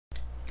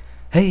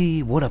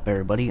Hey, what up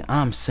everybody?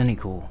 I'm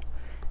Sinnycool,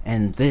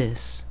 and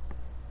this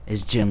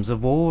is Gems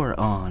of War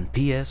on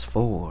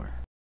PS4.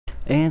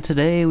 And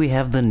today we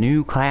have the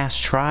new class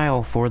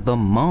trial for the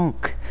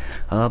Monk.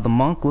 The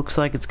Monk looks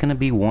like it's going to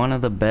be one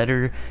of the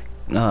better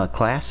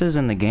classes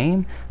in the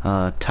game.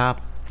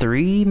 Top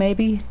 3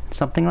 maybe?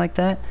 Something like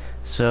that.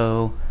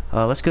 So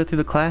let's go through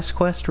the class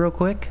quest real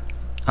quick.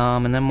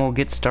 And then we'll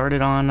get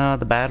started on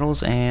the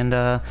battles, and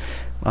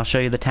I'll show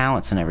you the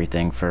talents and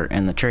everything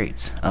and the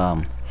traits.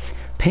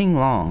 Ping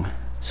Long.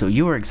 So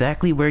you are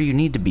exactly where you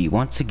need to be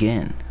once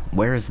again.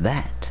 Where is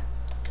that?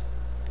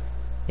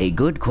 A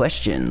good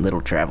question, little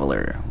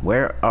traveler.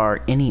 Where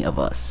are any of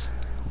us?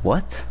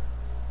 What?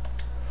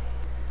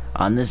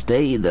 On this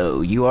day, though,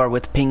 you are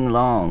with Ping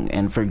Long,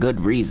 and for good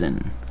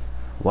reason.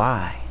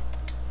 Why?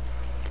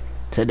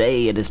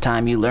 Today it is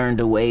time you learn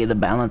to weigh the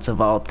balance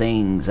of all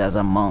things as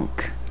a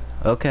monk.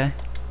 Okay.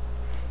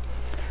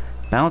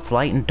 Balance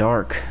light and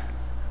dark.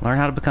 Learn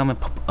how to become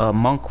a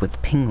monk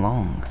with Ping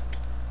Long.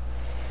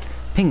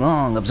 Ping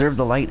Long, observe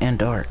the light and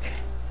dark.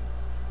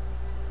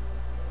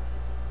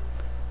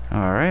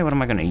 Alright, what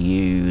am I going to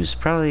use?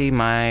 Probably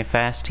my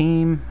fast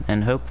team,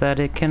 and hope that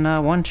it can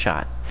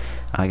one-shot.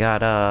 I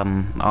got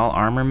all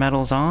armor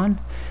medals on.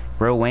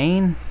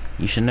 Rowan,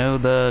 you should know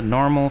the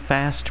normal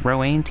fast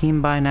Rowan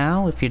team by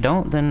now. If you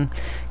don't, then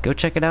go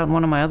check it out in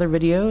one of my other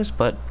videos,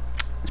 but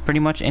it's pretty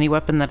much any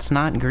weapon that's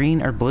not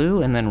green or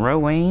blue, and then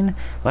Rowan,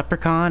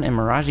 Leprechaun, and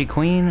Mirage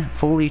Queen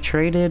fully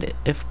traded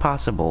if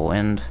possible,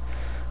 and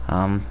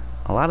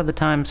a lot of the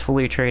times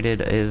fully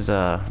traded is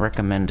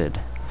recommended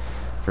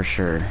for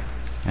sure.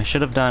 I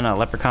should have done a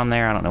Leprechaun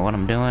there. I don't know what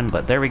I'm doing,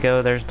 but there we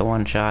go. There's the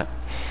one shot.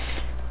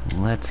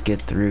 Let's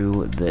get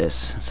through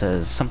this. It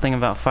says something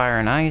about fire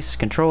and ice.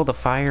 Control the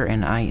fire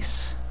and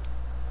ice.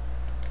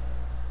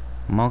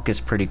 Monk is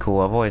pretty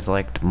cool. I've always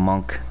liked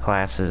monk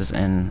classes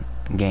in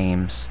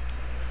games.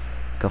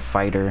 Like a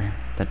fighter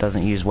that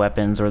doesn't use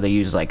weapons, or they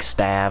use like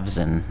staves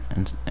and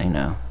you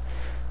know,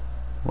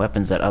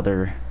 weapons that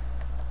other,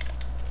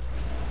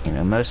 you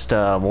know, most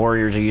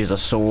warriors use a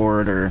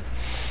sword or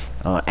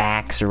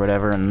axe or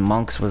whatever, and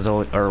monks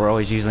are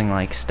always using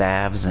like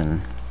staves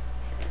and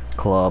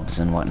clubs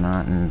and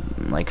whatnot,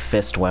 and like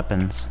fist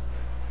weapons.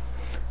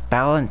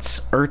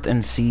 Balance earth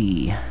and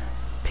sea.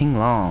 Ping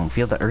Long,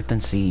 feel the earth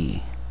and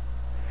sea.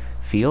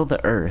 Feel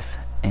the earth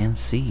and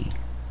sea.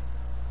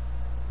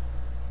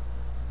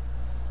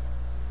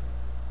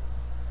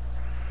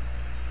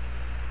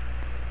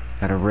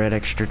 Got a red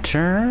extra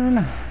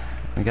turn.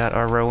 We got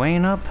our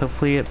Rowan up.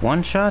 Hopefully it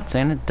one-shots,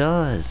 and it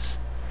does.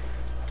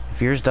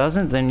 If yours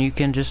doesn't, then you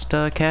can just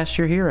cast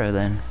your hero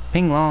then.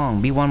 Ping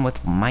Long, be one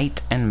with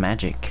might and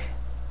magic.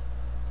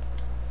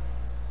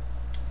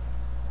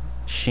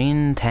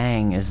 Xin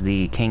Tang is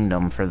the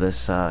kingdom for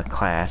this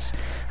class.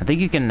 I think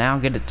you can now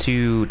get it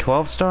to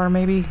 12-star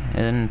maybe?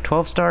 And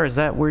 12-star, is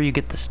that where you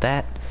get the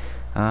stat?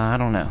 I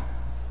don't know.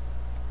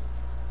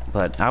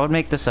 But I would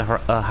make this a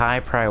high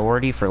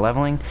priority for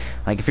leveling.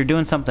 Like if you're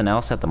doing something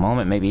else at the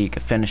moment, maybe you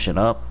could finish it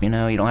up, you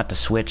know, you don't have to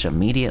switch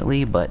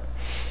immediately, but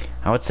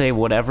I would say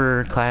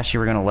whatever class you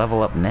were going to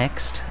level up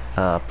next,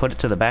 put it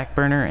to the back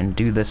burner and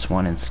do this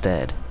one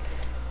instead.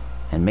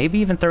 And maybe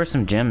even throw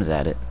some gems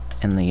at it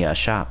in the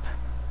shop.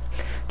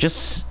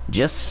 Just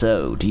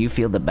so, do you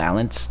feel the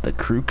balance, the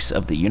crux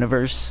of the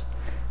universe?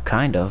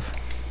 Kind of.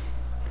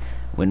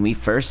 When we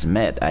first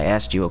met, I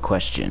asked you a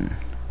question.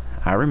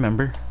 I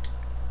remember.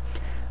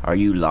 Are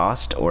you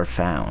lost or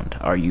found?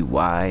 Are you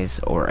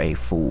wise or a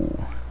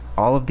fool?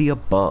 All of the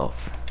above.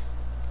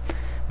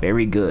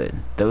 Very good.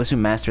 Those who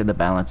master the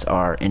balance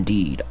are,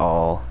 indeed,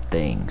 all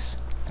things.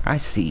 I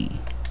see.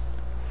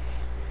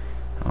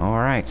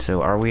 Alright,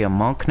 so are we a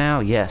monk now?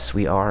 Yes,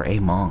 we are a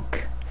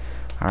monk.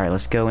 Alright,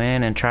 let's go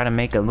in and try to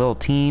make a little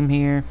team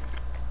here.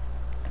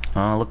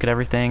 Look at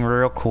everything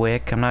real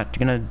quick. I'm not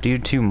going to do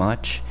too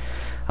much.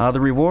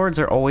 The rewards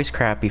are always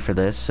crappy for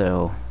this,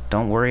 so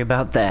don't worry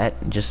about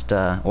that. Just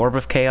Orb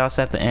of Chaos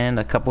at the end,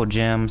 a couple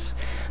gems.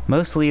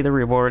 Mostly the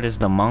reward is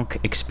the monk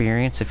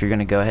experience if you're going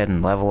to go ahead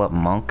and level up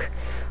monk.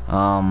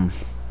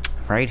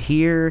 Right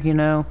here, you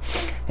know,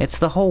 it's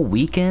the whole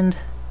weekend,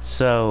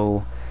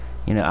 so,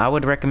 you know, I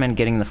would recommend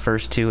getting the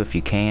first two if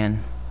you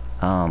can,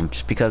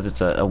 just because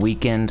it's a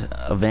weekend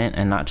event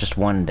and not just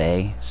one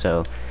day.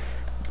 So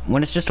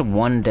when it's just a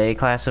one-day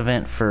class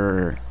event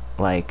for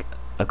like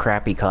a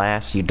crappy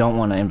class, you don't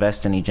want to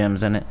invest any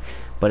gems in it.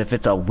 But if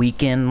it's a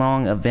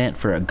weekend-long event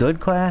for a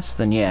good class,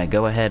 then yeah,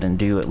 go ahead and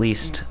do at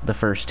least the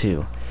first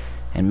two,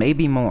 and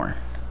maybe more.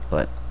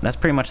 But that's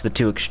pretty much the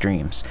two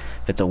extremes.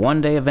 If it's a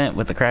one-day event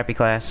with a crappy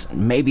class,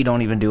 maybe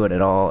don't even do it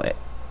at all,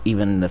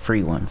 even the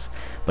free ones.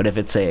 But if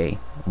it's a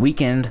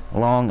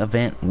weekend-long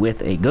event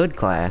with a good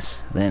class,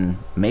 then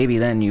maybe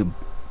then you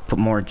put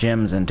more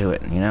gems into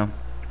it, you know?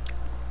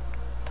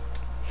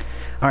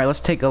 Alright,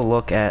 let's take a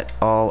look at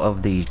all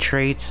of the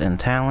traits and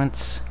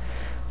talents.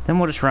 Then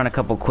we'll just run a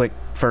couple quick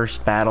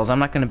first battles. I'm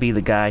not going to be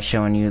the guy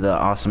showing you the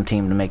awesome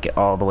team to make it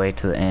all the way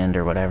to the end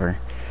or whatever.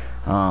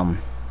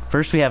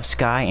 First we have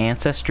Sky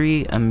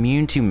Ancestry,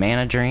 immune to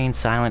mana drain,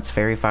 silence,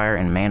 fairy fire,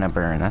 and mana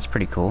burn. That's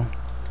pretty cool.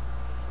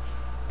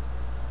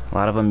 A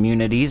lot of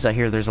immunities. I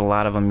hear there's a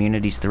lot of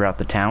immunities throughout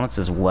the talents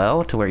as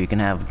well, to where you can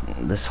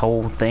have this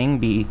whole thing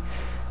be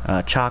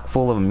chock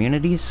full of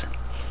immunities.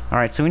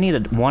 Alright, so we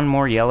need one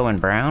more yellow and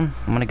brown.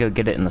 I'm gonna go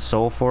get it in the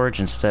Soul Forge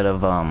instead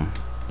of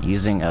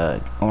using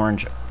a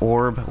orange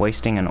orb,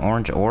 wasting an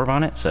orange orb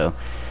on it. So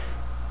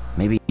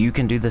maybe you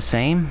can do the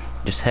same.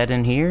 Just head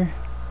in here.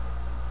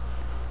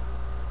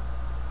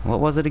 What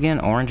was it again?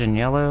 Orange and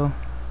yellow?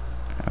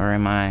 Or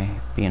am I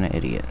being an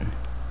idiot?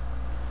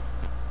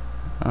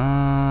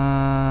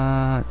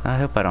 I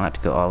hope I don't have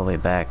to go all the way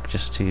back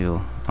just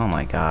to... Oh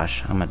my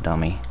gosh, I'm a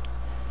dummy.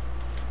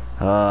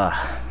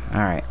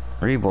 Alright.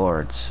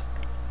 Rewards.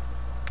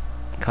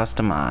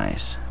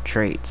 Customize.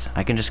 Traits.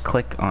 I can just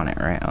click on it,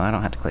 right? Oh, I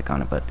don't have to click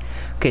on it, but...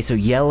 Okay, so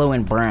yellow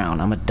and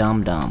brown. I'm a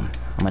dum-dum.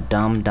 I'm a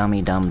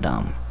dummy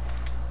dum-dum.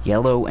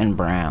 Yellow and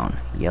brown.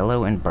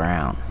 Yellow and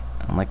brown.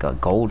 I'm like a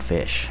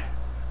goldfish.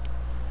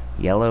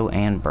 Yellow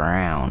and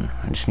brown.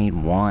 I just need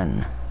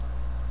one.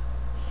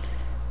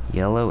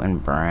 Yellow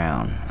and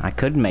brown. I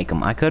could make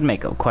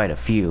them quite a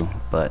few,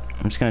 but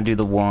I'm just gonna do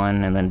the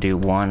one and then do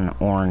one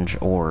orange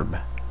orb.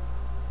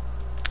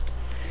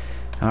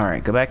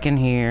 Alright, go back in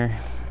here.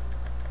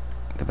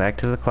 Go back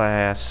to the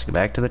class. Go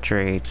back to the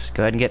traits.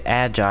 Go ahead and get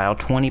agile.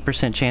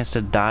 20% chance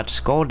to dodge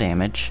skull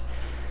damage,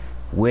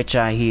 which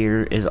I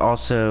hear is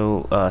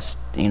also,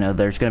 you know,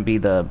 there's gonna be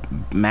the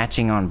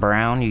matching on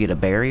brown. You get a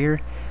barrier.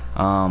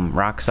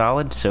 Rock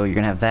solid, so you're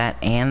gonna have that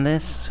and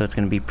this, so it's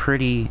gonna be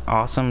pretty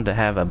awesome to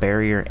have a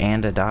barrier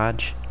and a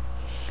dodge.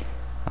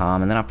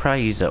 And then I'll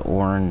probably use an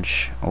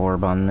orange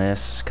orb on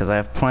this because I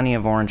have plenty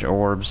of orange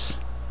orbs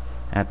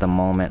at the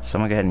moment, so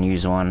I'm gonna go ahead and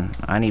use one.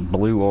 I need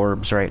blue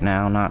orbs right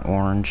now, not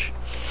orange,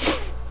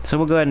 so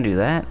we'll go ahead and do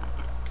that.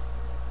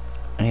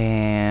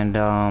 And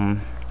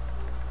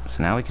so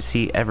now we can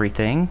see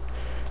everything.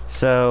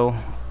 So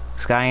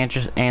Sky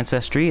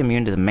Ancestry,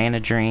 immune to the Mana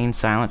Drain,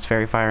 Silence,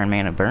 Fairy Fire, and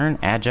Mana Burn.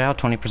 Agile,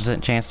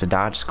 20% chance to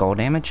dodge skull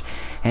damage.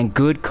 And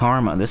Good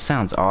Karma, this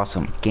sounds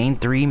awesome. Gain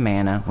 3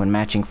 mana when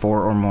matching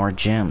 4 or more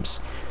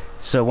gems.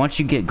 So once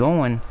you get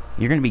going,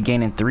 you're going to be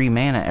gaining 3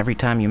 mana every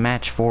time you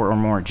match 4 or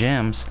more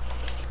gems.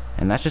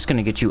 And that's just going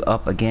to get you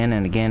up again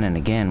and again and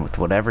again with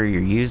whatever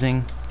you're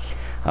using.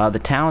 The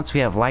talents, we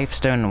have Life,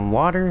 Stone, and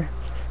Water.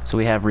 So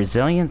we have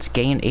Resilience,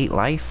 gain 8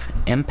 life.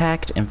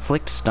 Impact,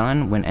 inflict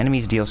stun when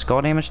enemies deal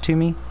skull damage to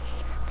me.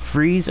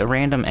 Freeze a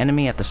random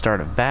enemy at the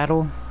start of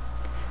battle.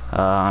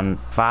 On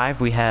 5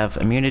 we have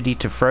immunity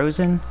to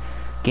frozen,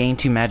 gain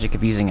 2 magic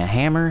if using a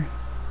hammer,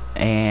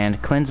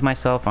 and cleanse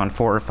myself on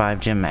 4 or 5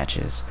 gym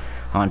matches.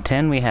 On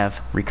 10 we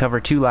have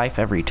recover 2 life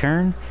every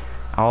turn,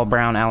 all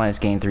brown allies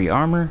gain 3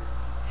 armor,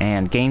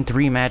 and gain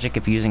 3 magic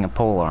if using a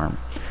pole arm.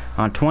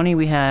 On 20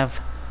 we have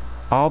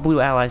all blue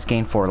allies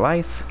gain 4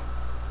 life,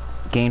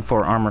 gain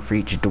 4 armor for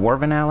each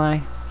dwarven ally,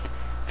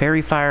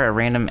 fairy fire a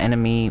random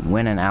enemy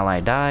when an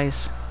ally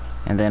dies.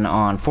 And then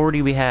on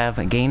 40 we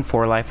have gain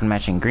 4 life when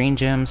matching green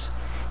gems,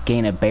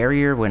 gain a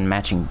barrier when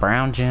matching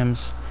brown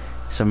gems,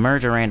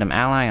 submerge a random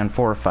ally on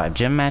 4 or 5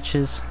 gem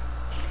matches.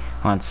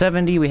 On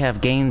 70 we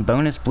have gain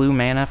bonus blue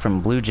mana from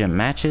blue gem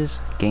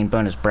matches, gain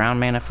bonus brown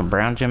mana from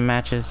brown gem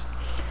matches,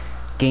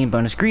 gain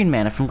bonus green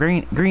mana from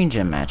green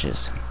gem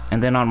matches.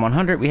 And then on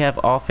 100 we have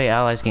all Fey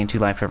allies gain 2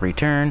 life every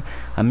turn,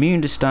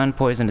 immune to stun,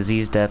 poison,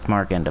 disease, death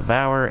mark, and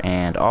devour,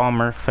 and all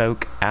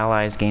merfolk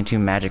allies gain 2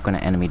 magic when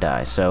an enemy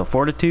dies. So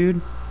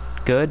fortitude,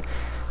 good.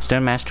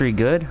 Stone Mastery,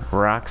 good.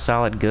 Rock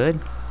Solid, good.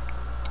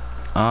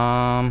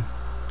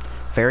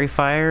 Fairy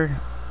Fire,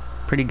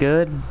 pretty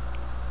good.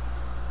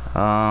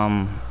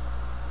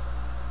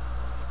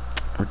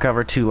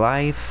 Recover 2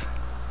 life.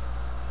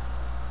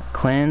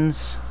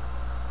 Cleanse.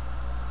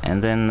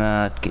 And then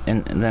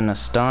a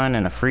stun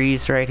and a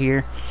freeze right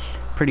here.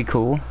 Pretty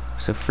cool.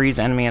 So freeze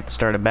enemy at the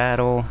start of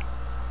battle.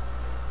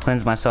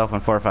 Cleanse myself on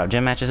 4 or 5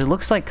 gym matches. It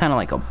looks like kind of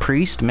like a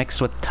priest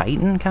mixed with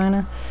Titan, kind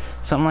of.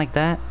 Something like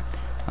that.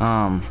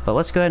 But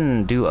let's go ahead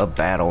and do a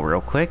battle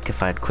real quick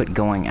if I'd quit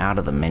going out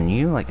of the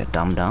menu like a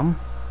dum-dum.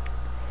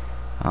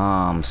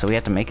 So we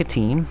have to make a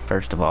team,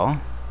 first of all.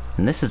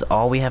 And this is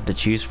all we have to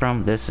choose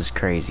from? This is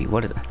crazy.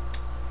 What is it?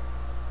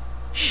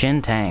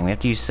 Shintang. We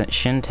have to use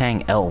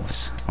Shintang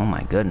elves. Oh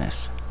my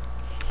goodness.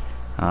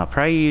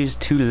 Probably use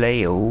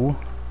Tuleo.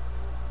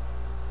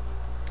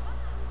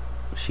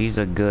 She's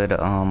a good,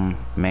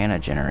 mana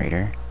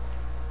generator.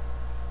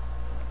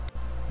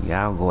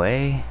 Yao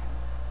Gui.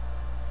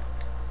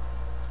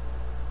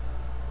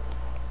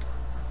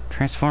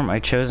 Transform a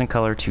chosen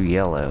color to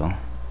yellow.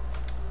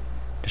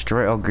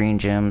 Destroy all green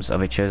gems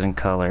of a chosen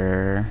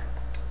color.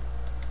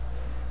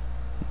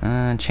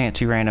 Enchant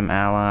 2 random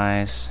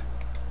allies.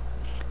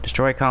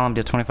 Destroy column,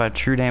 deal 25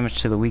 true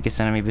damage to the weakest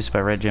enemy boosted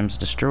by red gems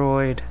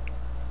destroyed.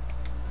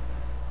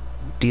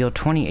 Deal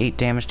 28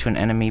 damage to an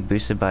enemy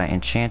boosted by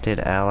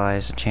enchanted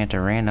allies. Enchant a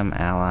random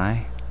ally.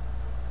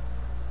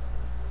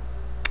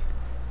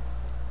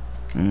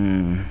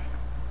 I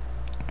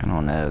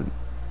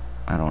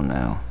don't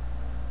know.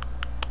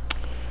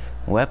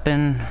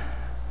 Weapon.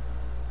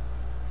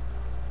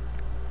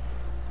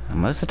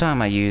 Most of the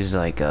time I use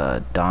like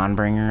a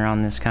Dawnbringer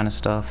on this kind of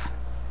stuff.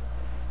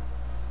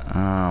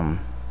 I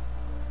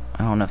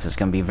don't know if this is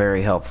going to be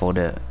very helpful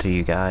to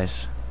you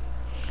guys.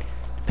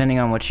 Depending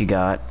on what you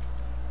got.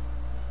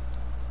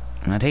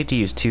 And I'd hate to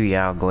use 2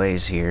 Yao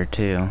Guis here,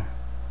 too.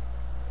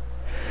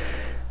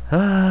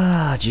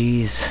 Ah,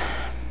 jeez.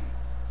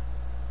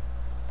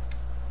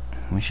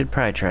 We should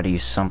probably try to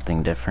use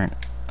something different.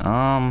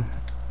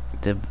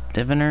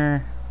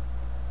 Diviner.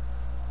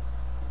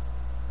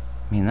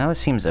 I mean, that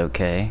seems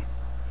okay.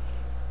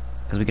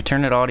 Because we could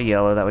turn it all to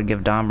yellow. That would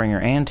give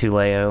Dawnbringer and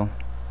Tuleo.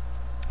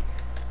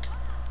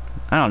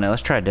 I don't know.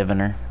 Let's try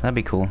Diviner. That'd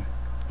be cool.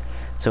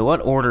 So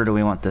what order do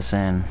we want this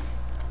in?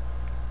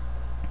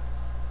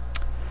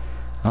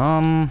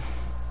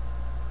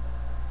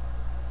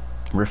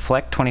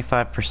 Reflect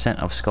 25%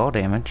 of skull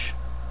damage.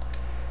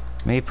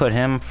 Maybe put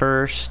him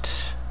first.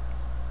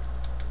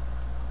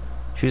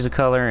 Choose a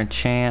color,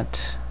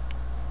 enchant.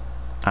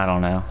 I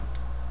don't know.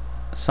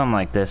 Something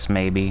like this,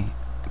 maybe.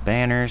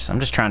 Banners. I'm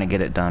just trying to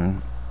get it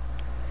done.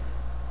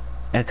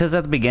 Because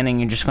at the beginning,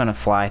 you're just going to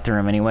fly through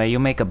them anyway.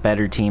 You'll make a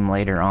better team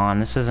later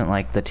on. This isn't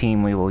like the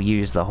team we will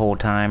use the whole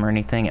time or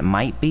anything. It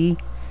might be.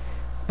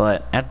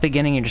 But at the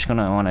beginning, you're just going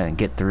to want to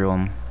get through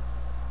them.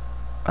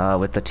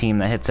 With the team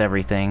that hits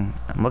everything.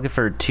 I'm looking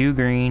for 2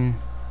 green.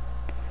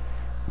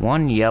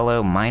 1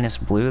 yellow minus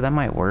blue. That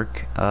might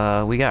work.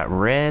 We got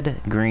red,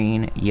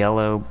 green,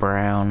 yellow,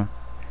 brown.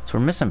 So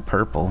we're missing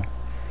purple.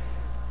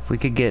 If we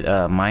could get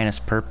minus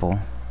purple,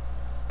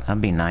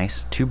 that'd be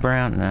nice. 2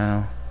 brown?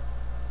 No.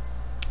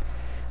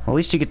 Well, at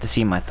least you get to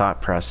see my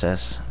thought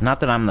process.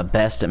 Not that I'm the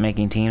best at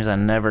making teams. I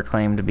never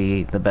claim to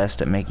be the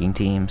best at making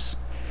teams.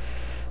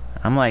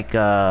 I'm like,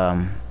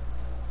 I'm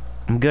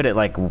good at,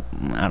 like,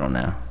 I don't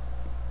know.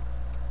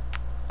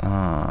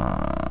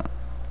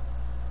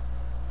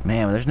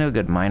 Man, there's no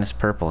good minus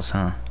purples,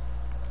 huh?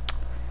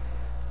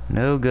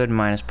 No good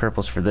minus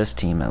purples for this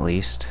team, at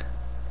least.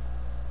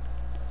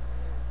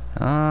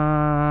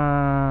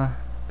 Yeah,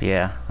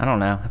 I don't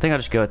know. I think I'll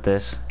just go with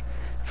this.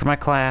 For my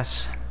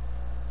class,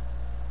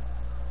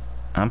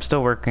 I'm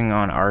still working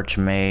on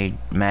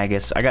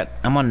Archmagus.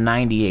 I'm on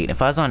 98.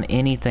 If I was on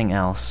anything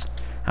else,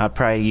 I'd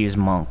probably use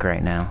Monk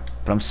right now.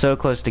 But I'm so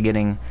close to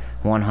getting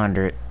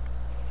 100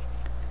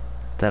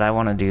 that I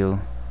want to do.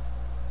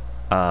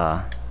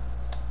 I'm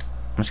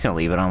just gonna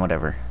leave it on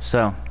whatever.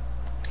 So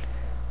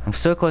I'm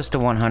so close to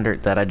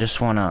 100 that I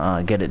just want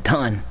to get it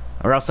done,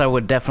 or else I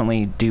would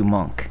definitely do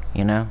Monk,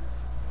 you know.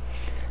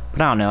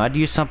 But I don't know. I'd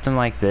use something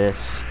like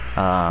this.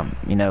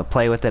 You know,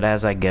 play with it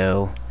as I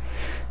go,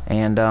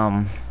 and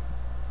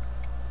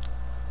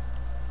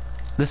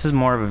this is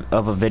more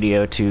of a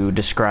video to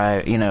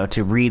describe, you know,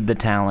 to read the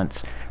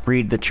talents,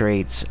 read the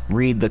traits,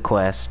 read the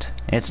quest.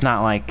 It's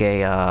not like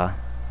a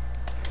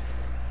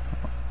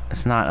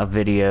it's not a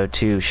video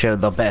to show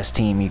the best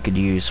team you could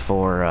use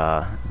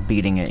for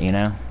beating it, you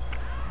know.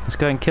 Let's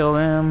go ahead and kill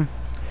them.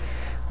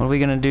 What are we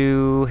gonna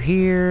do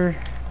here?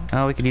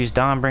 Oh, we could use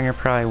Dawnbringer,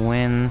 probably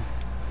win.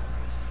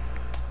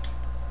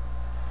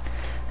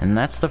 And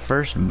that's the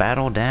first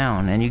battle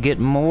down. And you get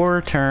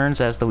more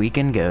turns as the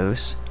weekend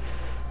goes.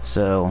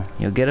 So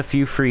you'll get a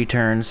few free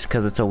turns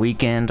because it's a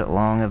weekend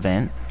long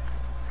event.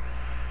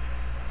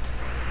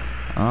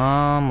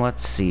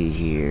 Let's see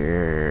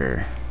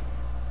here.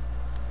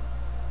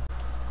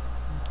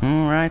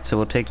 Alright, so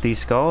we'll take these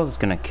skulls. It's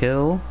gonna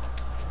kill.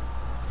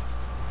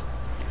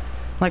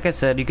 Like I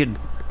said, you could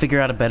figure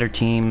out a better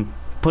team.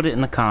 Put it in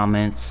the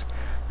comments.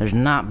 There's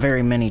not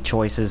very many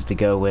choices to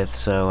go with,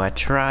 so I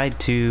tried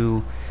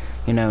to,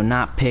 you know,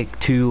 not pick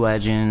 2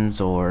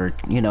 legends, or,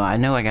 you know I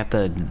got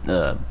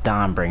the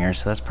Dawnbringer,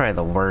 so that's probably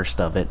the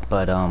worst of it,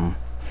 but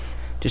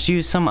just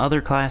use some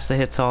other class that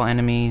hits all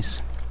enemies.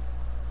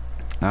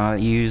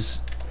 Use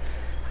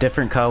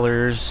different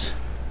colors.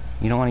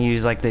 You don't want to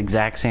use like the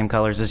exact same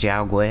colors as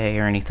Yao Gui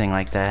or anything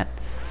like that.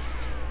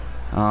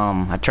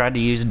 I tried to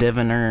use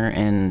Diviner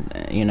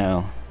and, you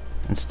know,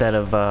 instead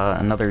of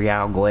another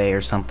Yao Gui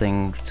or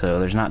something, so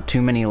there's not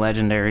too many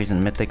legendaries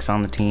and mythics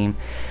on the team.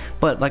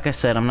 But like I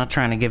said, I'm not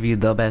trying to give you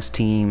the best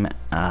team.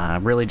 I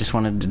really just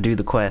wanted to do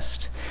the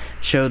quest,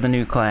 show the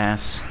new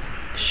class,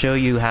 show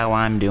you how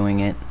I'm doing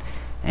it,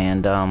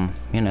 and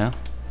you know,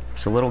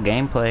 just a little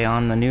gameplay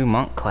on the new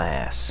Monk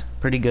class.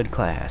 Pretty good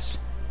class.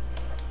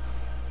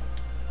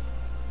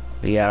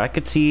 But yeah, I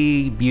could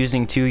see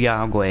using 2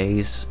 Yao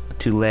Guis,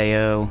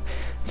 Tuleo,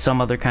 some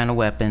other kind of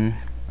weapon.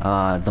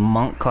 The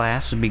Monk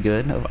class would be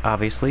good,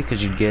 obviously,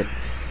 because you'd get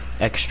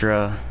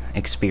extra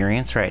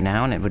experience right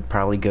now, and it would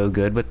probably go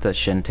good with the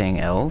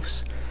Shintang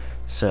elves.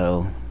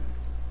 So,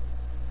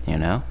 you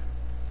know,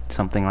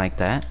 something like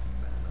that.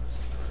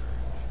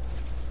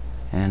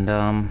 And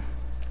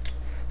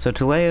so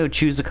Tuleo,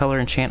 choose a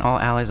color, enchant all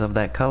allies of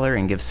that color,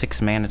 and give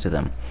 6 mana to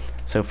them.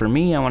 So for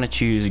me, I want to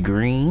choose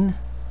green,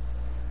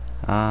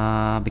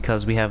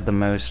 because we have the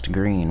most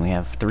green. We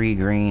have 3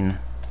 green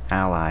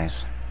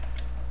allies.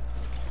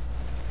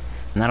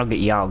 And that'll get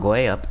Yao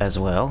Gui up as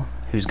well,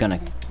 who's gonna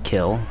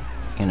kill,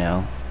 you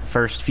know,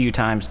 first few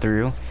times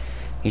through.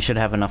 He should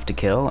have enough to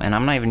kill. And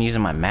I'm not even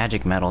using my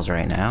magic metals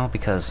right now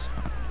because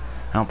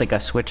I don't think I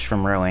switched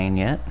from Rowan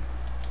yet.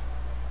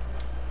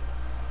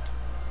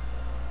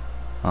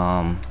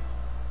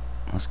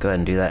 Let's go ahead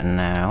and do that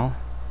now.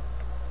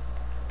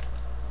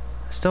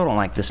 Still don't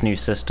like this new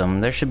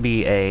system. There should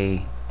be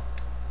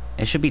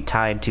it should be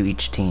tied to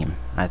each team,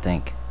 I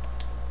think.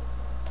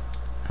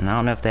 And I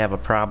don't know if they have a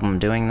problem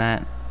doing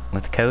that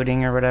with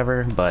coding or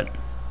whatever, but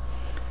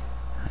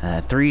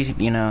 3,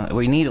 you know,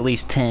 we need at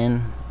least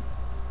 10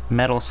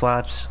 metal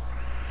slots,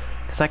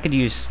 because I could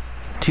use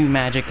 2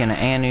 magic and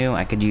an Anu,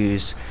 I could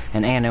use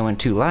an Anu and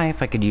 2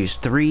 life, I could use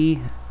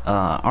 3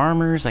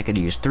 armors, I could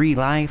use 3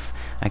 life,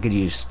 I could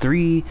use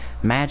 3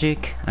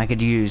 magic, I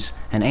could use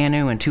an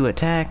Anu and 2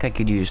 attack, I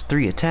could use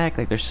 3 attack.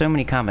 Like, there's so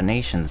many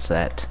combinations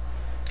that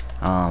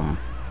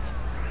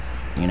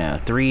you know,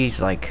 3's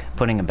like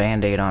putting a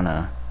band-aid on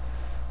a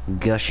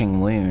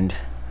gushing wound.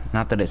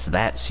 Not that it's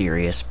that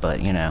serious,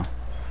 but you know.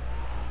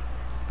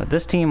 But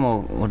this team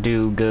will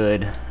do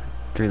good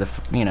through the,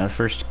 you know,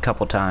 first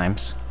couple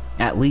times,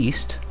 at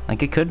least.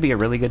 Like, it could be a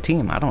really good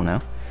team, I don't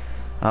know.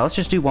 Let's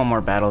just do one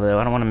more battle though.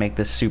 I don't want to make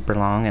this super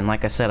long, and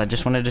like I said, I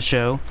just wanted to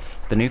show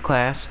the new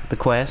class, the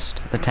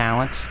quest, the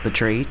talents, the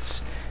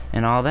traits,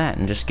 and all that,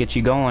 and just get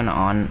you going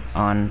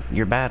on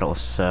your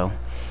battles. So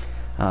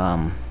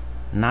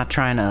not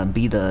trying to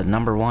be the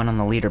 #1 on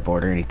the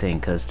leaderboard or anything,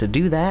 because to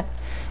do that,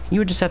 you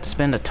would just have to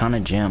spend a ton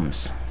of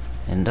gems.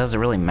 And it doesn't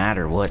really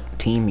matter what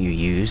team you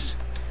use,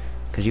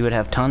 because you would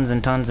have tons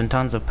and tons and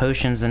tons of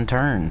potions and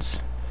turns.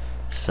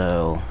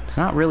 So it's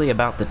not really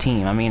about the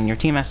team. I mean, your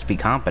team has to be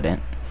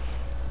competent,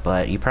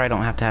 but you probably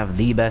don't have to have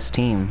the best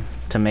team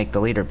to make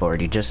the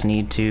leaderboard. You just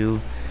need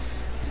to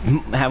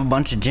have a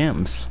bunch of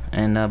gems,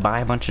 and buy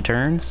a bunch of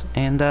turns,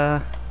 and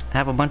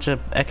have a bunch of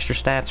extra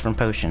stats from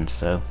potions.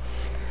 So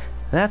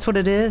that's what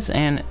it is.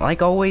 And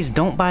like always,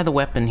 don't buy the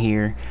weapon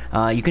here.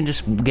 You can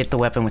just get the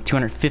weapon with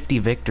 250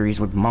 victories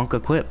with monk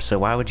equipped, so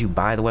why would you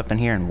buy the weapon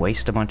here and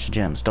waste a bunch of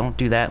gems? Don't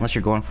do that unless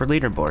you're going for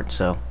leaderboard.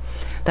 So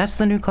that's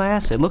the new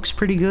class. It looks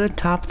pretty good.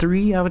 Top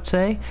 3, I would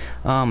say.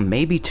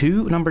 Maybe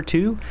number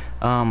 2.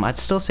 I'd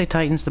still say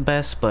Titan's the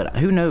best, but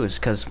who knows,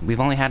 because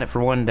we've only had it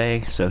for 1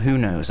 day, so who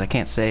knows. I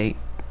can't say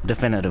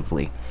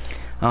definitively.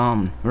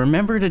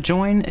 Remember to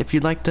join if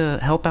you'd like to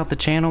help out the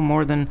channel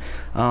more than,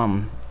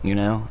 you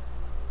know,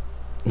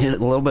 a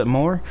little bit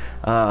more.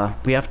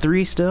 We have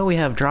 3 still. We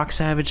have Drock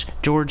Savage,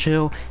 George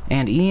Hill,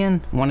 and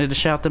Ian. Wanted to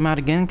shout them out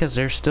again because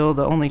they're still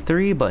the only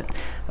 3, but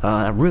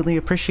I really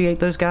appreciate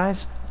those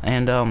guys.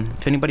 And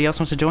if anybody else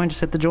wants to join,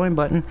 just hit the join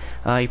button.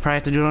 You probably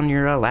have to do it on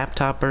your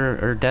laptop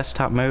or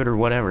desktop mode or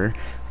whatever,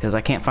 because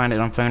I can't find it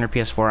on phone or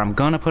PS4. I'm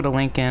gonna put a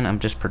link in. I'm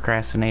just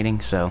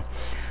procrastinating. So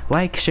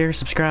like, share,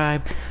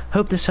 subscribe.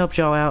 Hope this helped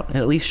y'all out. It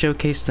at least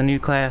showcased the new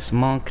class.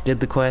 Monk did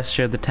the quest,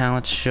 showed the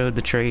talents, showed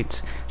the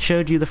traits,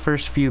 showed you the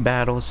first few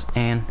battles,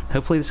 and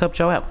hopefully this helped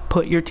y'all out.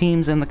 Put your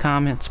teams in the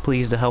comments,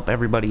 please, to help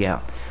everybody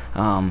out.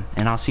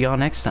 And I'll see y'all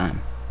next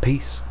time.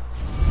 Peace.